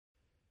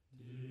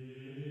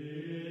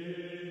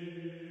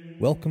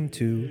Welcome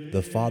to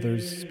The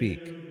Fathers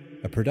Speak,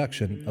 a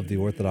production of the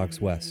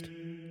Orthodox West.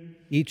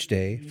 Each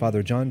day,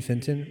 Father John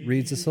Fenton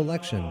reads a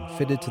selection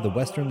fitted to the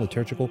Western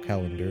liturgical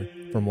calendar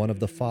from one of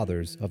the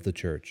Fathers of the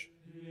Church.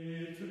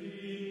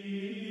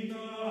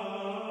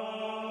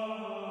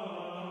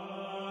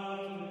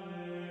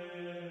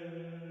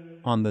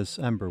 On this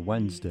Ember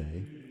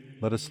Wednesday,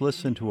 let us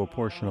listen to a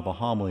portion of a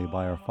homily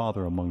by our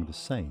Father among the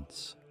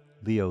Saints,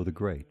 Leo the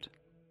Great.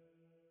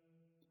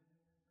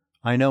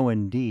 I know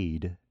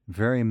indeed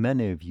very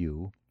many of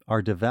you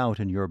are devout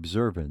in your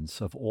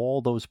observance of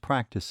all those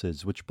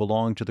practices which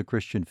belong to the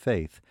Christian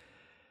faith,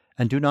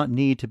 and do not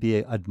need to be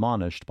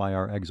admonished by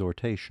our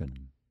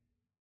exhortation.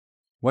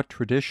 What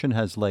tradition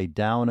has laid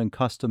down and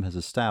custom has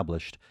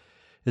established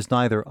is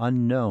neither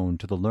unknown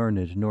to the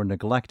learned nor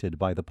neglected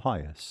by the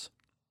pious.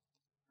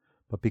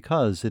 But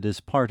because it is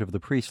part of the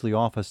priestly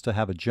office to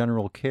have a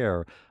general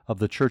care of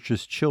the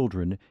Church's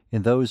children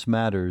in those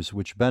matters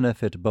which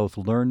benefit both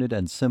learned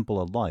and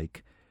simple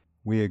alike,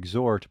 we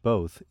exhort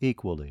both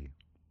equally.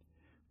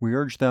 We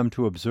urge them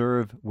to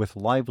observe with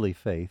lively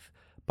faith,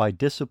 by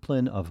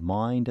discipline of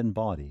mind and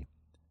body,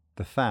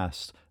 the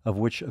fast of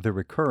which the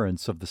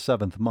recurrence of the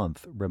 7th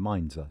month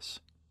reminds us.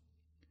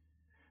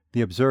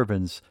 The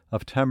observance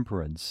of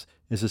temperance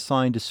is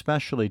assigned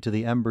especially to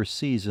the Ember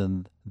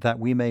season, that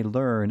we may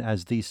learn,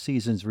 as these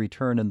seasons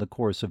return in the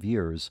course of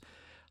years,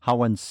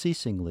 how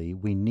unceasingly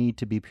we need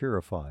to be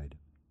purified.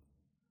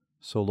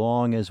 So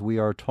long as we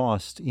are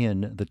tossed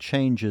in the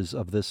changes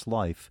of this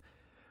life,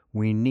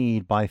 we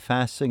need, by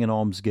fasting and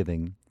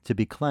almsgiving, to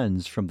be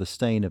cleansed from the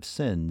stain of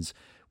sins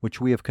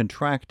which we have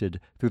contracted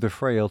through the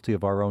frailty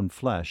of our own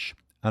flesh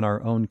and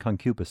our own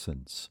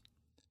concupiscence.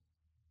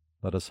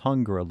 Let us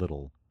hunger a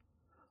little.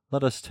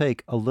 Let us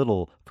take a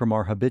little from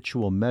our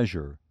habitual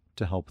measure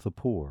to help the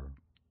poor.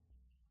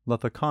 Let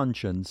the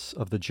conscience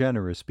of the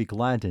generous be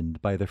gladdened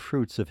by the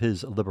fruits of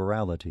his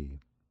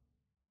liberality.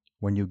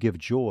 When you give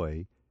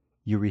joy,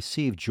 you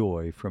receive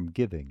joy from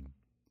giving.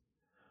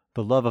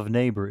 The love of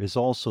neighbor is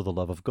also the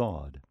love of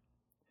God.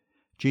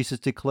 Jesus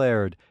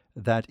declared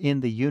that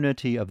in the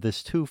unity of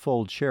this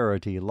twofold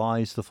charity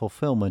lies the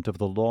fulfillment of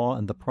the law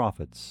and the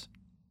prophets.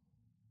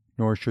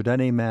 Nor should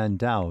any man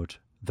doubt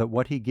that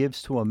what he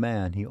gives to a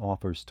man he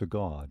offers to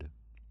God.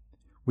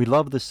 We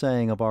love the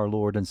saying of our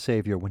Lord and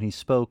Savior when he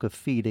spoke of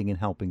feeding and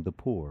helping the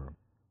poor.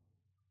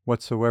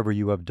 Whatsoever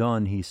you have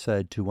done, he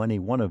said, to any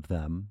one of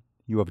them,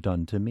 you have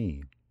done to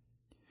me.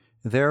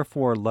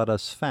 Therefore let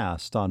us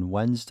fast on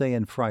Wednesday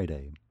and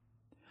Friday.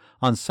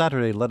 On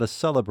Saturday let us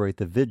celebrate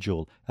the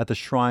vigil at the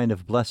shrine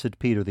of Blessed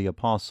Peter the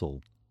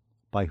Apostle,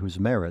 by whose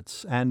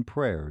merits and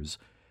prayers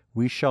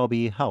we shall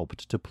be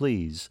helped to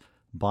please,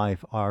 by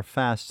our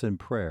fast and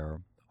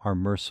prayer, our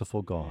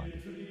merciful God.